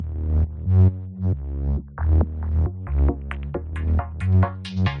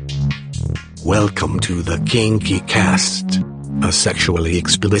Welcome to the Kinky Cast, a sexually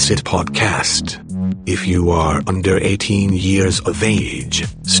explicit podcast. If you are under 18 years of age,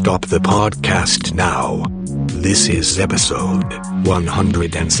 stop the podcast now. This is episode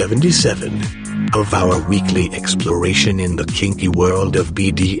 177 of our weekly exploration in the kinky world of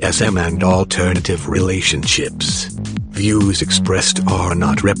BDSM and alternative relationships. Views expressed are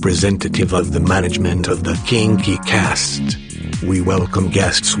not representative of the management of the Kinky Cast. We welcome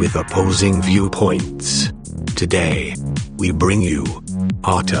guests with opposing viewpoints. Today, we bring you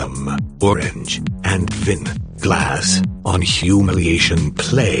Autumn, Orange, and Vin Glass on Humiliation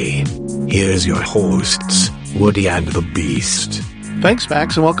Play. Here's your hosts, Woody and the Beast. Thanks,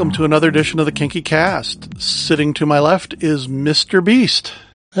 Max, and welcome to another edition of the Kinky Cast. Sitting to my left is Mr. Beast.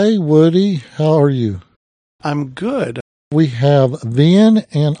 Hey, Woody. How are you? I'm good. We have Vin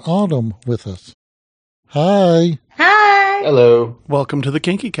and Autumn with us. Hi. Hi. Hello. Welcome to the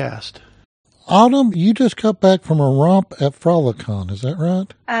Kinky Cast. Autumn, you just got back from a romp at Frolicon, is that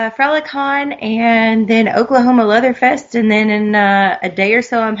right? Frolicon and then Oklahoma Leather Fest, and then in a day or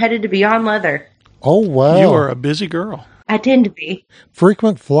so I'm headed to Beyond Leather. Oh, wow. You are a busy girl. I tend to be.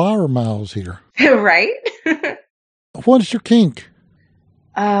 Frequent flyer miles here. Right? What is your kink?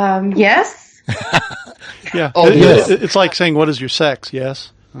 Yes. Yeah. Oh, yes. It's like saying, what is your sex?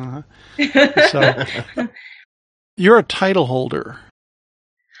 Yes. Uh-huh. So, you're a title holder.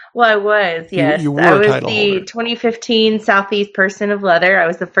 Well, I was, yes. You were I a was title the holder. 2015 Southeast Person of Leather. I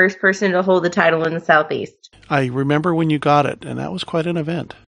was the first person to hold the title in the Southeast. I remember when you got it, and that was quite an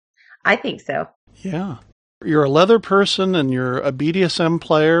event. I think so. Yeah. You're a leather person, and you're a BDSM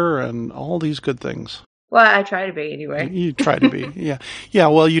player, and all these good things. Well, I try to be anyway. You try to be, yeah. Yeah,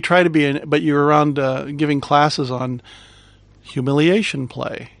 well, you try to be, but you're around giving classes on humiliation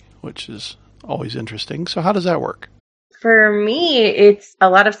play, which is always interesting. So how does that work? For me, it's a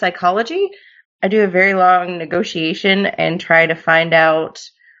lot of psychology. I do a very long negotiation and try to find out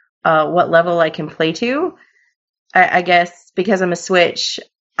what level I can play to. I guess because I'm a switch,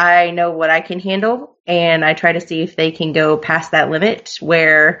 I know what I can handle, and I try to see if they can go past that limit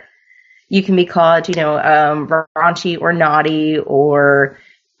where you can be called, raunchy or naughty or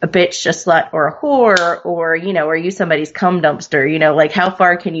a bitch, a slut, or a whore, or, are you somebody's cum dumpster? Like how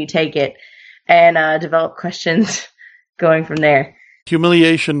far can you take it? And develop questions going from there.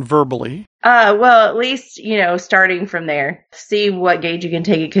 Humiliation verbally. Well, at least, starting from there. See what gauge you can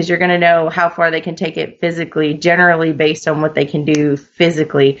take it, because you're going to know how far they can take it physically, generally based on what they can do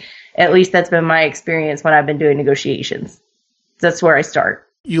physically. At least that's been my experience when I've been doing negotiations. That's where I start.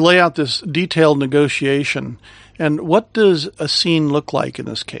 You lay out this detailed negotiation. And what does a scene look like in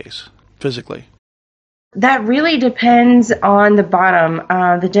this case, physically? That really depends on the bottom.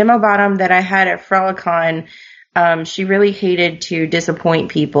 The demo bottom that I had at Frolicon, she really hated to disappoint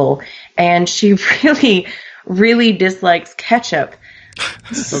people, and she really, really dislikes ketchup.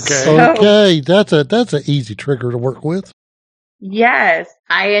 Okay. Okay, that's an easy trigger to work with. Yes,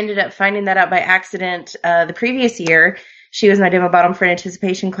 I ended up finding that out by accident. The previous year, she was my demo bottom for an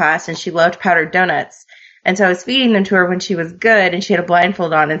anticipation class, and she loved powdered donuts. And so I was feeding them to her when she was good, and she had a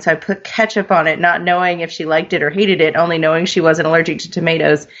blindfold on, and so I put ketchup on it, not knowing if she liked it or hated it, only knowing she wasn't allergic to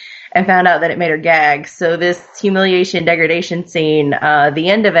tomatoes, and found out that it made her gag. So this humiliation degradation scene, the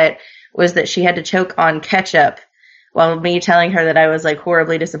end of it was that she had to choke on ketchup while me telling her that I was like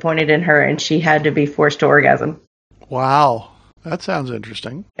horribly disappointed in her, and she had to be forced to orgasm. Wow. That sounds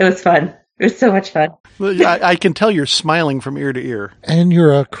interesting. It was fun. It was so much fun. I can tell you're smiling from ear to ear. And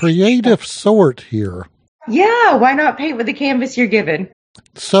you're a creative sort here. Yeah, why not paint with the canvas you're given?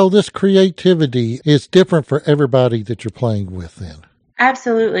 So this creativity is different for everybody that you're playing with then.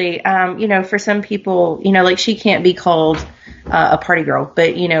 Absolutely. For some people, like she can't be called a party girl,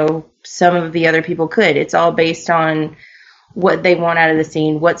 but, some of the other people could. It's all based on what they want out of the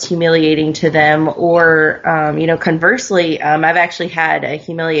scene, what's humiliating to them, or, conversely, I've actually had a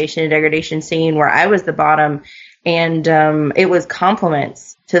humiliation and degradation scene where I was the bottom, and it was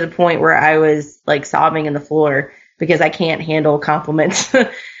compliments to the point where I was like sobbing in the floor because I can't handle compliments,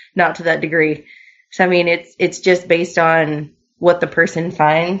 not to that degree. So, it's just based on what the person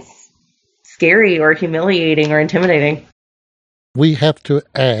finds scary or humiliating or intimidating. We have to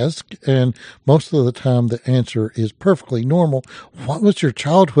ask, and most of the time the answer is perfectly normal. What was your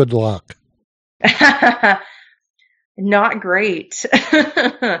childhood like? Not great.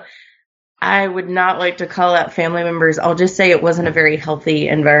 I would not like to call out family members. I'll just say it wasn't a very healthy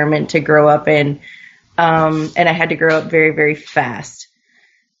environment to grow up in. And I had to grow up very, very fast.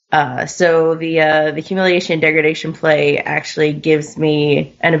 So the humiliation degradation play actually gives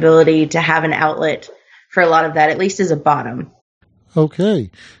me an ability to have an outlet for a lot of that, at least as a bottom. Okay.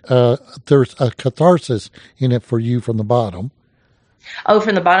 There's a catharsis in it for you from the bottom. Oh,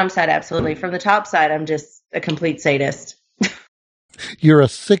 from the bottom side, absolutely. From the top side, I'm just a complete sadist. You're a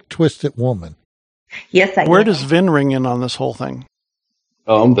sick, twisted woman. Yes, I Where am. does Vin ring in on this whole thing?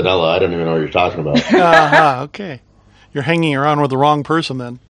 Oh, I'm vanilla. I don't even know what you're talking about. Okay. You're hanging around with the wrong person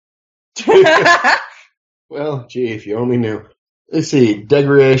then. Well, gee, if you only knew. Let's see,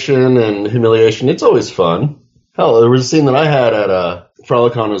 degradation and humiliation, it's always fun. Hell, there was a scene that I had at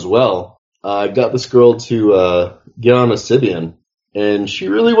Frolicon as well. I got this girl to get on a Sibian, and she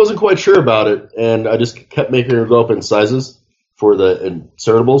really wasn't quite sure about it, and I just kept making her go up in sizes for the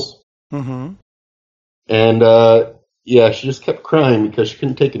insertables. Mm-hmm. And, yeah, she just kept crying because she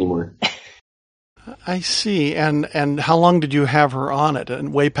couldn't take anymore. I see. And how long did you have her on it?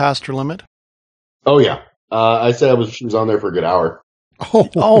 And way past her limit? Oh, yeah. I said she was on there for a good hour.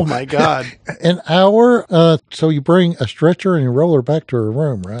 Oh my God. An hour? So you bring a stretcher and you roll her back to her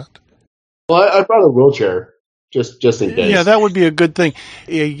room, right? Well, I brought a wheelchair, just in case. Yeah, that would be a good thing.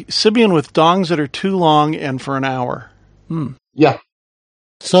 A Sibian with dongs that are too long and for an hour. Yeah.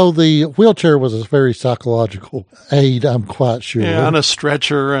 So the wheelchair was a very psychological aid, I'm quite sure. Yeah, and a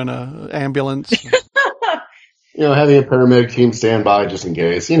stretcher and an ambulance. Having a paramedic team stand by just in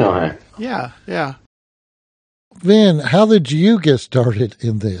case, hey. Yeah. Vin, how did you get started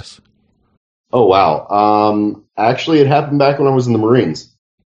in this? Oh, wow. Actually, it happened back when I was in the Marines.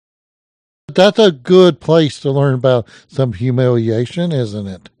 That's a good place to learn about some humiliation, isn't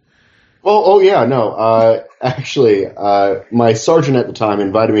it? Oh yeah, no. Actually, my sergeant at the time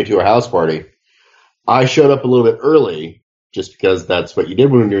invited me to a house party. I showed up a little bit early, just because that's what you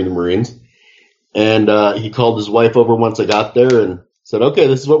did when you're in the Marines. And he called his wife over once I got there and said, okay,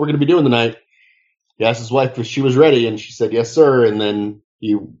 this is what we're going to be doing tonight. He asked his wife if she was ready, and she said, yes, sir. And then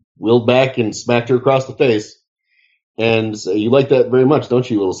he wheeled back and smacked her across the face. And said, you like that very much, don't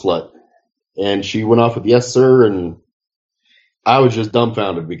you, little slut? And she went off with yes, sir, and I was just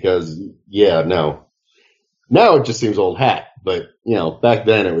dumbfounded because, yeah, no. Now it just seems old hat, but, back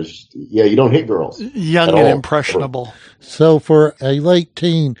then it was, you don't hit girls. Young and impressionable. So for a late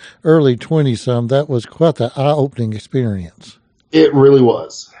teen, early 20-some, that was quite the eye-opening experience. It really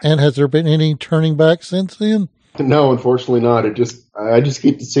was. And has there been any turning back since then? No, unfortunately not. I just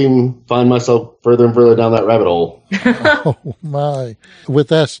keep find myself further and further down that rabbit hole. Oh my. With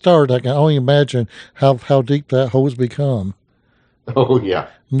that start, I can only imagine how deep that hole's become. Oh, yeah.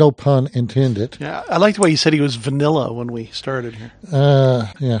 No pun intended. Yeah, I like the way you said he was vanilla when we started here.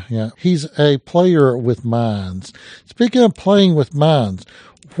 Yeah. He's a player with minds. Speaking of playing with minds,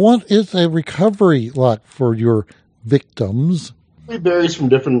 what is a recovery like for your victims? It varies from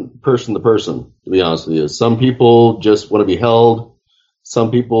different person to person, to be honest with you. Some people just want to be held.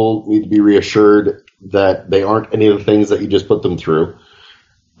 Some people need to be reassured that they aren't any of the things that you just put them through.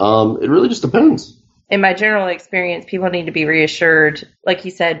 It really just depends. In my general experience, people need to be reassured, like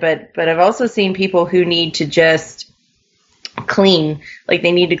you said, but I've also seen people who need to just clean, like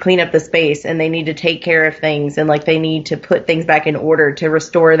they need to clean up the space and they need to take care of things and like they need to put things back in order to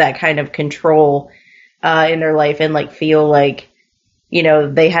restore that kind of control in their life and like feel like,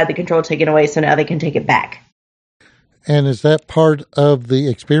 they had the control taken away, so now they can take it back. And is that part of the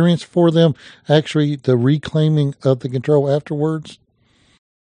experience for them, actually the reclaiming of the control afterwards?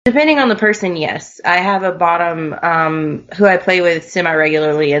 Depending on the person, yes. I have a bottom who I play with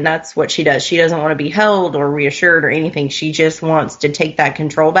semi-regularly, and that's what she does. She doesn't want to be held or reassured or anything. She just wants to take that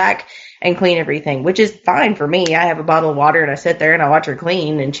control back and clean everything, which is fine for me. I have a bottle of water, and I sit there and I watch her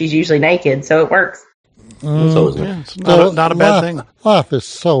clean, and she's usually naked, so it works. It's not a bad thing. Life is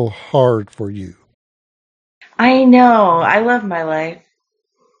so hard for you. I know. I love my life.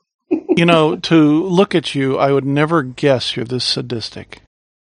 To look at you, I would never guess you're this sadistic.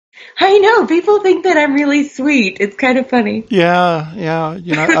 I know. People think that I'm really sweet. It's kind of funny. Yeah.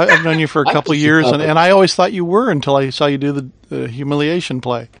 I've known you for a couple of years, and I always thought you were until I saw you do the humiliation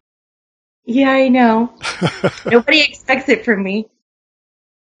play. Yeah, I know. Nobody expects it from me.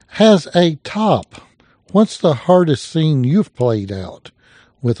 Has a top. What's the hardest scene you've played out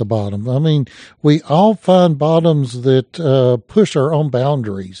with a bottom? I mean, we all find bottoms that push our own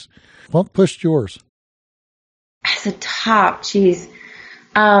boundaries. What pushed yours? As a top, geez.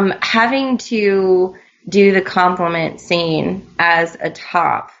 Having to do the compliment scene as a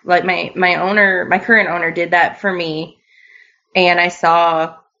top. Like my current owner did that for me, and I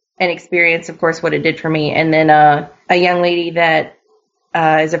saw and experienced, of course, what it did for me. And then a young lady that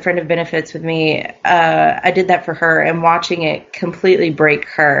is a friend of benefits with me, I did that for her, and watching it completely break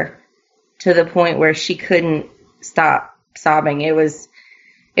her to the point where she couldn't stop sobbing. It was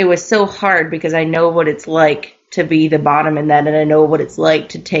so hard because I know what it's like to be the bottom in that, and I know what it's like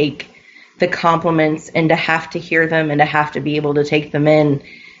to take the compliments and to have to hear them and to have to be able to take them in.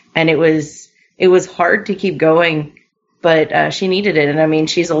 And it was hard to keep going, but she needed it. And I mean,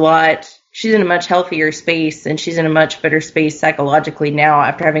 she's in a much healthier space, and she's in a much better space psychologically now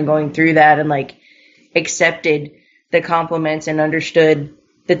after having going through that and like accepted the compliments and understood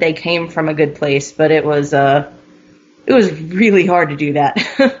that they came from a good place. But it was really hard to do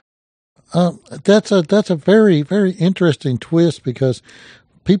that. That's a very, very interesting twist, because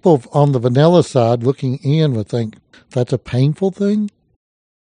people on the vanilla side looking in would think that's a painful thing.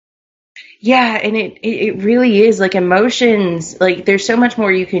 Yeah, and it really is. Like, emotions, like, there's so much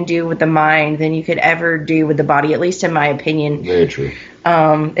more you can do with the mind than you could ever do with the body, at least in my opinion. Very true.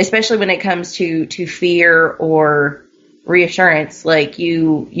 Especially when it comes to fear or reassurance. Like,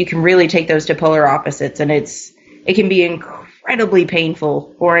 you can really take those to polar opposites, and it can be incredibly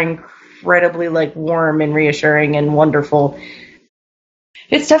painful or incredibly, like, warm and reassuring and wonderful.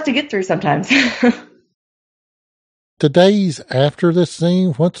 It's tough to get through sometimes. The days after this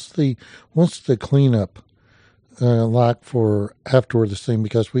scene, what's the cleanup like for after the scene?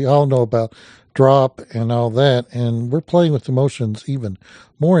 Because we all know about drop and all that, and we're playing with emotions even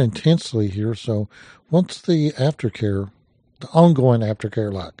more intensely here. So what's the aftercare, the ongoing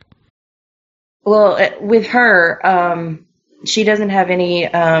aftercare like? Well, with her, she doesn't have any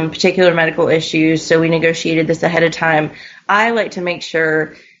particular medical issues, so we negotiated this ahead of time. I like to make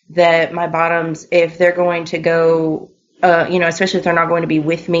sure that my bottoms, if they're going to go, especially if they're not going to be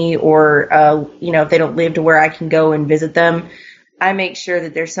with me, or, if they don't live to where I can go and visit them, I make sure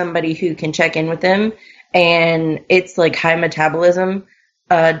that there's somebody who can check in with them. And it's like high metabolism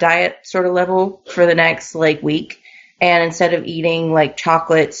diet sort of level for the next like week. And instead of eating like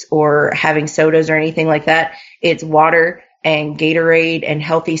chocolates or having sodas or anything like that, it's water and Gatorade and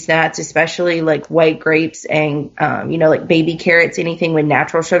healthy snacks, especially like white grapes and, like baby carrots, anything with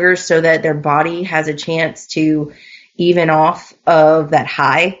natural sugars, so that their body has a chance to even off of that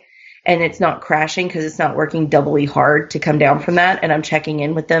high, and it's not crashing because it's not working doubly hard to come down from that. And I'm checking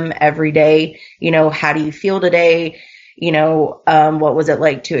in with them every day. How do you feel today? What was it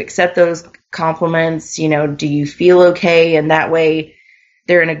like to accept those compliments? Do you feel okay? And that way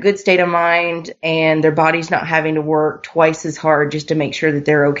they're in a good state of mind, and their body's not having to work twice as hard just to make sure that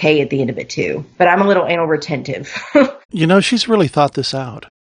they're okay at the end of it too. But I'm a little anal retentive. She's really thought this out.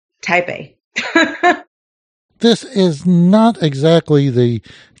 Type A. This is not exactly the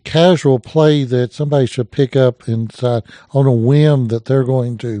casual play that somebody should pick up inside on a whim, that they're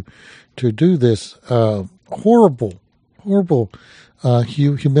going to do this horrible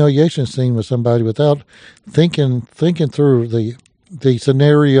humiliation scene with somebody without thinking through the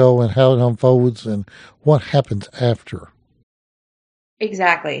scenario and how it unfolds and what happens after.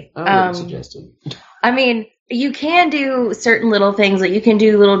 Exactly. I would suggest it. I mean, you can do certain little things, like you can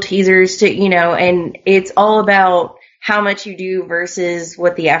do little teasers to, and it's all about how much you do versus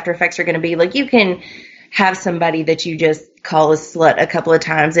what the after effects are going to be. Like, you can have somebody that you just call a slut a couple of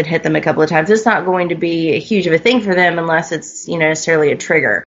times and hit them a couple of times. It's not going to be a huge of a thing for them unless it's, necessarily a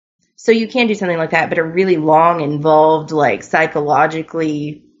trigger. So you can do something like that, but a really long, involved, like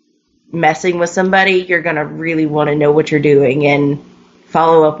psychologically messing with somebody, you're going to really want to know what you're doing and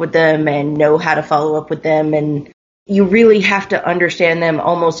follow up with them and know how to follow up with them. And you really have to understand them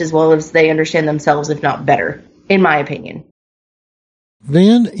almost as well as they understand themselves, if not better, in my opinion.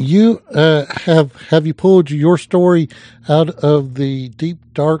 Then you have you pulled your story out of the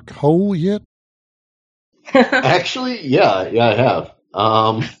deep, dark hole yet? Actually, yeah, I have.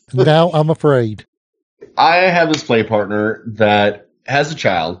 Now I'm afraid. I have this play partner that has a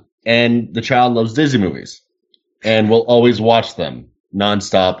child, and the child loves Disney movies and will always watch them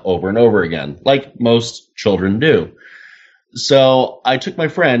nonstop over and over again, like most children do. So I took my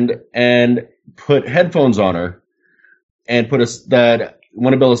friend and put headphones on her and put that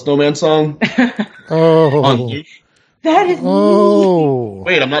Want to Build a Snowman song on loop. That is Oh.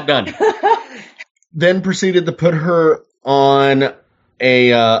 Wait, I'm not done. Then proceeded to put her on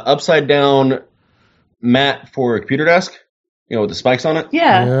a upside down mat for a computer desk, with the spikes on it.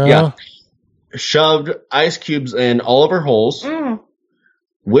 Yeah. Shoved ice cubes in all of her holes,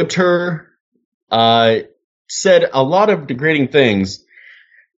 whipped her, said a lot of degrading things,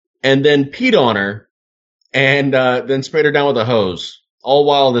 and then peed on her, and then sprayed her down with a hose, all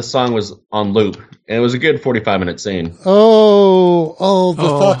while this song was on loop. And it was a good 45-minute scene. The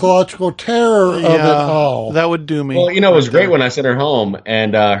psychological terror of it all. That would do me. Well, it was great when I sent her home,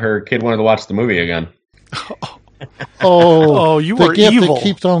 and her kid wanted to watch the movie again. You were the gift evil. that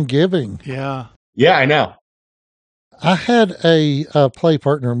keeps on giving. Yeah. Yeah, I know. I had a play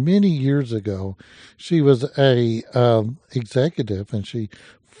partner many years ago. She was a executive, and she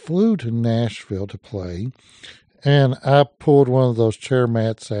flew to Nashville to play. And I pulled one of those chair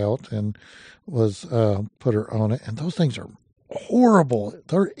mats out and was put her on it. And those things are horrible.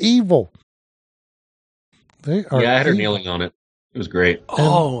 They're evil. They are. Yeah, I had her evil. kneeling on it. It was great.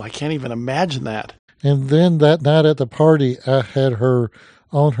 Oh, I can't even imagine that. And then that night at the party, I had her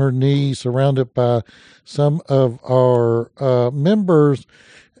on her knees, surrounded by some of our members,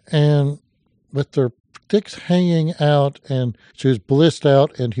 and with their dicks hanging out, and she was blissed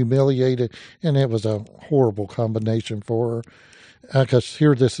out and humiliated, and it was a horrible combination for her. Because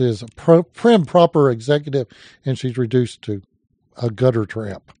here this is a prim, proper executive, and she's reduced to a gutter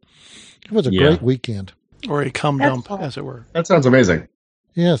trap. It was a great weekend. Or a cum That's dump, fun. as it were. That sounds amazing.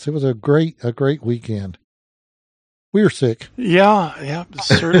 Yes, it was a great weekend. We were sick. Yeah,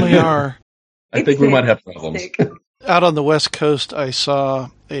 certainly are. I think we might have problems. Out on the West Coast, I saw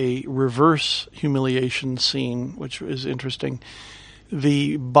a reverse humiliation scene, which was interesting.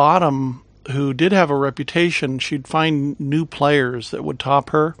 The bottom, who did have a reputation, she'd find new players that would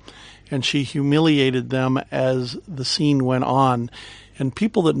top her, and she humiliated them as the scene went on. And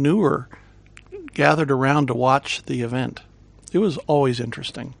people that knew her gathered around to watch the event. It was always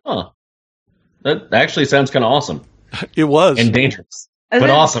interesting. Huh. That actually sounds kind of awesome. It was. And dangerous. I was But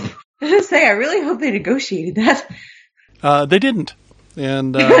gonna- awesome. I was going to say, I really hope they negotiated that. They didn't.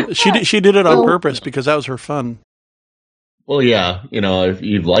 And she did it on purpose because that was her fun. Well, yeah. If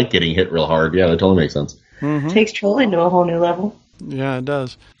you like getting hit real hard, yeah, that totally makes sense. Takes trolling to a whole new level. Yeah, it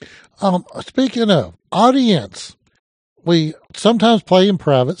does. Speaking of audience, we sometimes play in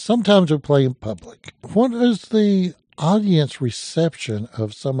private, sometimes we play in public. What is the audience reception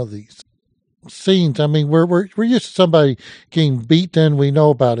of some of these scenes? I mean, we're used to somebody getting beaten. We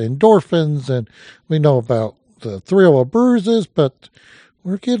know about endorphins and we know about the thrill of bruises, but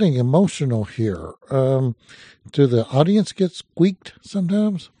we're getting emotional here. Do the audience get squeaked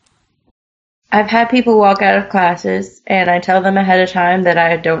sometimes? I've had people walk out of classes, and I tell them ahead of time that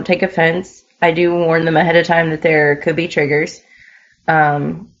I don't take offense. I do warn them ahead of time that there could be triggers.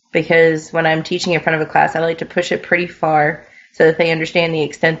 Because when I'm teaching in front of a class, I like to push it pretty far so that they understand the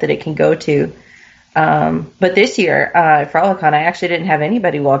extent that it can go to. But this year, at Frolicon, I actually didn't have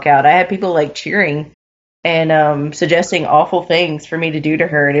anybody walk out. I had people like cheering and suggesting awful things for me to do to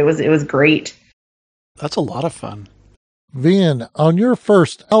her, and it was great. That's a lot of fun. Vin, on your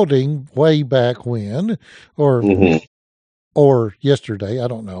first outing way back when, or yesterday, I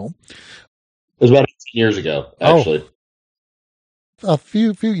don't know. It was about 18 years ago, actually. A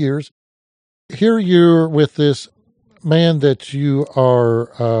few years. Here you're with this man that you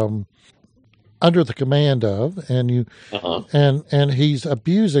are under the command of, and you and he's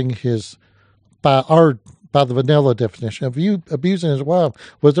abusing his by the vanilla definition of you abusing his wife.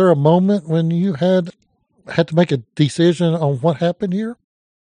 Was there a moment when you had to make a decision on what happened here?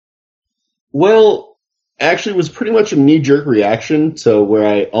 Well, actually, it was pretty much a knee-jerk reaction to where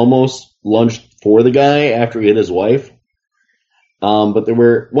I almost lunged for the guy after he hit his wife. But there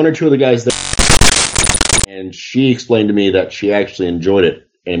were one or two of the guys that, and she explained to me that she actually enjoyed it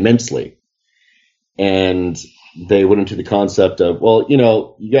immensely. And they went into the concept of, well, you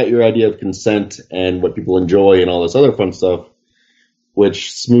got your idea of consent and what people enjoy and all this other fun stuff,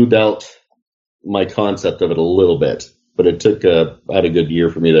 which smoothed out my concept of it a little bit. But it took about a good year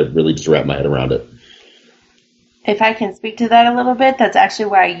for me to really just wrap my head around it. If I can speak to that a little bit, that's actually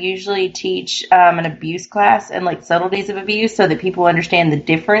why I usually teach an abuse class and like subtleties of abuse so that people understand the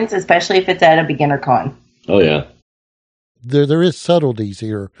difference, especially if it's at a beginner con. Oh, yeah. There is subtleties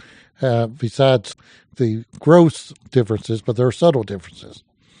here besides the gross differences, but there are subtle differences.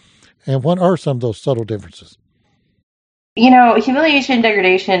 And what are some of those subtle differences? Humiliation,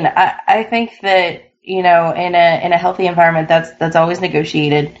 degradation, I think that, in a healthy environment, that's always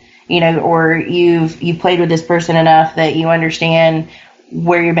negotiated. Or you've played with this person enough that you understand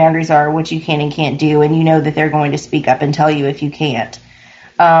where your boundaries are, what you can and can't do, and you know that they're going to speak up and tell you if you can't.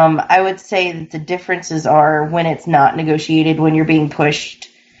 I would say that the differences are when it's not negotiated, when you're being pushed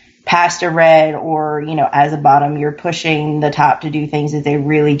past a red, or, as a bottom, you're pushing the top to do things that they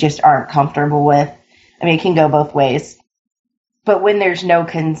really just aren't comfortable with. I mean, it can go both ways. But when there's no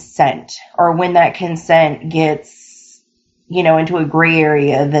consent, or when that consent gets into a gray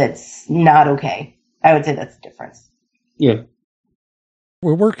area that's not okay, I would say that's the difference. Yeah.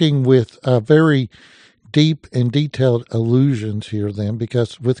 We're working with very deep and detailed illusions here then,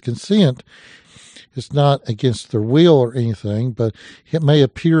 because with consent, it's not against their will or anything, but it may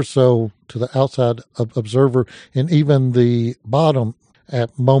appear so to the outside observer and even the bottom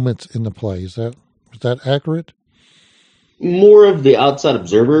at moments in the play. Is that accurate? more of the outside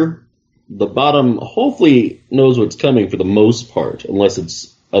observer. The bottom hopefully knows what's coming for the most part, unless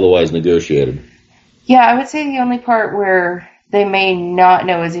it's otherwise negotiated. Yeah, I would say the only part where they may not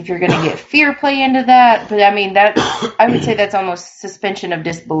know is if you're going to get fear play into that. But I mean, I would say that's almost suspension of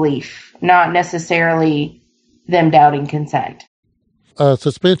disbelief, not necessarily them doubting consent.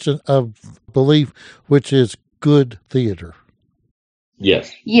 Suspension of belief, which is good theater.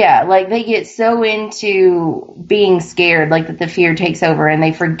 Yes. Yeah, like they get so into being scared, like that the fear takes over and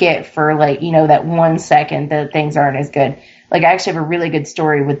they forget for like, that 1 second that things aren't as good. Like I actually have a really good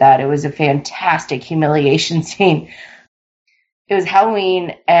story with that. It was a fantastic humiliation scene. It was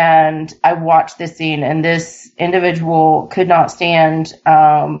Halloween and I watched this scene and this individual could not stand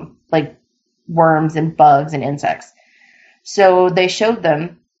like worms and bugs and insects. So they showed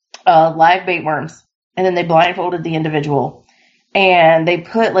them live bait worms and then they blindfolded the individual. And they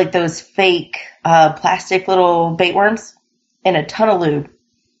put like those fake plastic little bait worms in a ton of lube.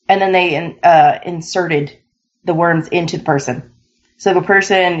 And then they inserted the worms into the person. So the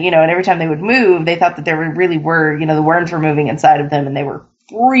person, and every time they would move, they thought that there really were, the worms were moving inside of them and they were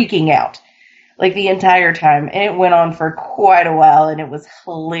freaking out like the entire time. And it went on for quite a while and it was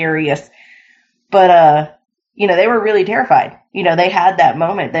hilarious. But, they were really terrified. They had that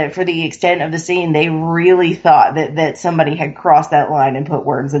moment that for the extent of the scene, they really thought that somebody had crossed that line and put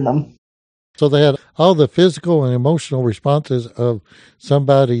worms in them. So they had all the physical and emotional responses of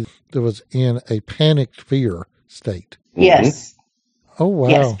somebody that was in a panicked fear state. Yes. Oh, wow.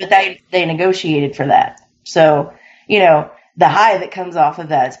 Yes, but they negotiated for that. So, the high that comes off of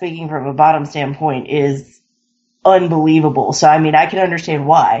that, speaking from a bottom standpoint, is unbelievable. So, I mean, I can understand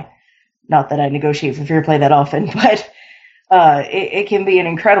why. Not that I negotiate for fear play that often, but it can be an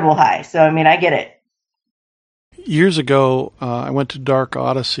incredible high. So, I mean, I get it. Years ago, I went to Dark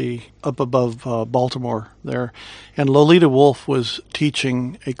Odyssey up above Baltimore there, and Lolita Wolf was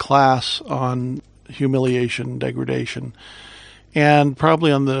teaching a class on humiliation, degradation, and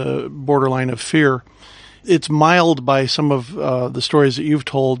probably on the borderline of fear. It's mild by some of the stories that you've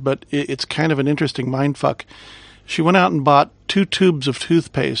told, but it's kind of an interesting mindfuck. She went out and bought 2 tubes of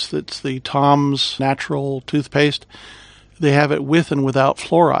toothpaste. That's the Tom's Natural toothpaste. They have it with and without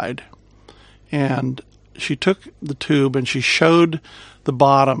fluoride. And she took the tube and she showed the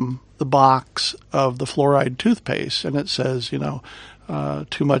bottom, the box of the fluoride toothpaste. And it says, too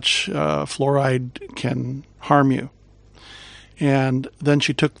much fluoride can harm you. And then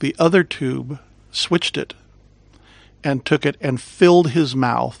she took the other tube, switched it, and took it and filled his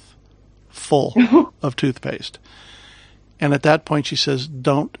mouth full of toothpaste. And at that point, she says,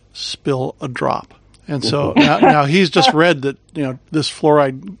 "Don't spill a drop." And so now he's just read that, this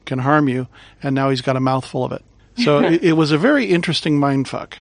fluoride can harm you, and now he's got a mouthful of it. So it was a very interesting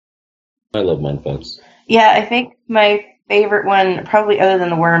mindfuck. I love mindfucks. Yeah, I think my favorite one, probably other than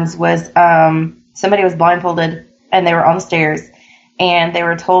the worms, was somebody was blindfolded and they were on the stairs and they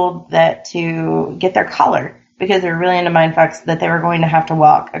were told that to get their collar because they were really into mindfucks, that they were going to have to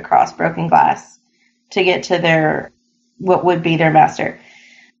walk across broken glass to get to what would be their master.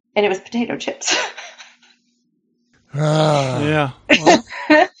 And it was potato chips. Yeah. Well,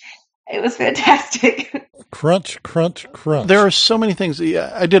 it was fantastic. crunch, crunch, crunch. There are so many things.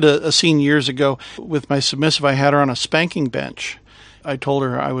 I did a scene years ago with my submissive. I had her on a spanking bench. I told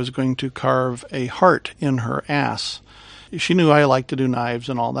her I was going to carve a heart in her ass. She knew I liked to do knives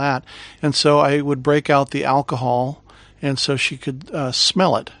and all that. And so I would break out the alcohol, and so she could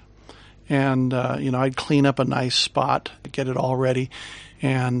smell it. And, I'd clean up a nice spot, get it all ready.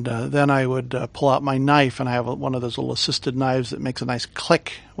 And then I would pull out my knife, and I have one of those little assisted knives that makes a nice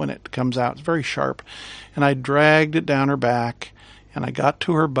click when it comes out. It's very sharp. And I dragged it down her back, and I got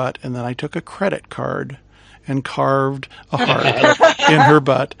to her butt, and then I took a credit card and carved a heart in her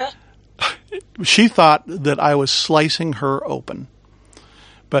butt. She thought that I was slicing her open.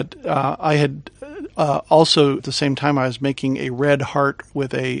 But I had also, at the same time, I was making a red heart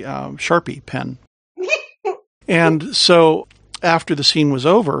with a Sharpie pen. And so after the scene was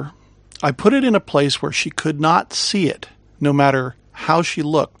over, I put it in a place where she could not see it, no matter how she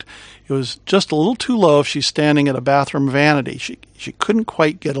looked. It was just a little too low if she's standing at a bathroom vanity. She couldn't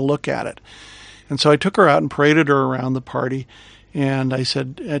quite get a look at it. And so I took her out and paraded her around the party. And I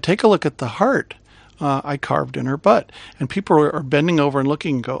said, take a look at the heart I carved in her butt. And people are bending over and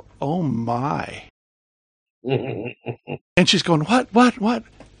looking and go, oh, my. And she's going, what?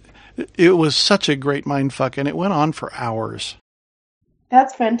 It was such a great mindfuck, and it went on for hours.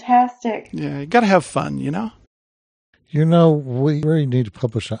 That's fantastic. Yeah, you got to have fun, we really need to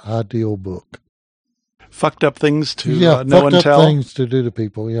publish an ideal book. Fucked up things to know fucked and up tell. Things to do to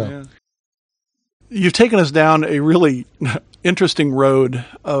people, yeah. You've taken us down a really interesting road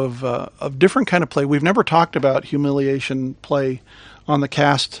of different kind of play. We've never talked about humiliation play on the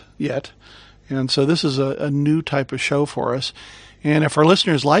cast yet, and so this is a new type of show for us. And if our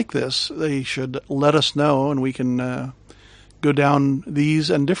listeners like this, they should let us know, and we can go down these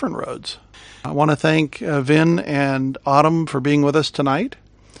and different roads. I want to thank Vin and Autumn for being with us tonight.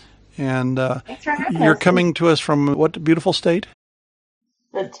 And Thanks for having you're us. coming to us from what beautiful state?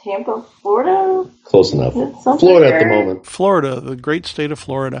 Tampa, Florida. Close enough. It's somewhere. Florida at the moment. Florida, the great state of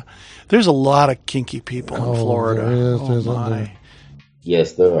Florida. There's a lot of kinky people in Florida. there is, Oh, isn't my. there?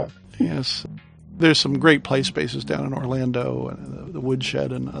 Yes, there are. Yes. There's some great play spaces down in Orlando, and the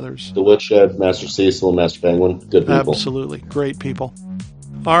Woodshed and others. The Woodshed, Master Cecil, Master Penguin. Good people. Absolutely. Great people.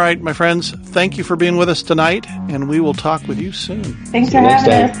 All right, my friends, thank you for being with us tonight, and we will talk with you soon. Thanks See for you next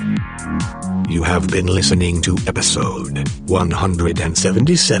having us. You have been listening to episode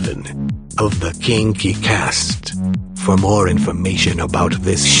 177 of the Kinky Cast. For more information about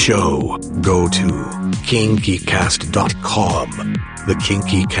this show, go to kinkycast.com. The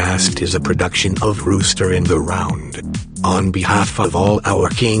Kinky Cast is a production of Rooster in the Round. On behalf of all our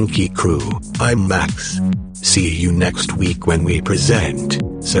kinky crew, I'm Max. See you next week when we present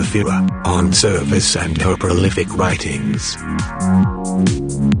Saphira on Service and her prolific writings.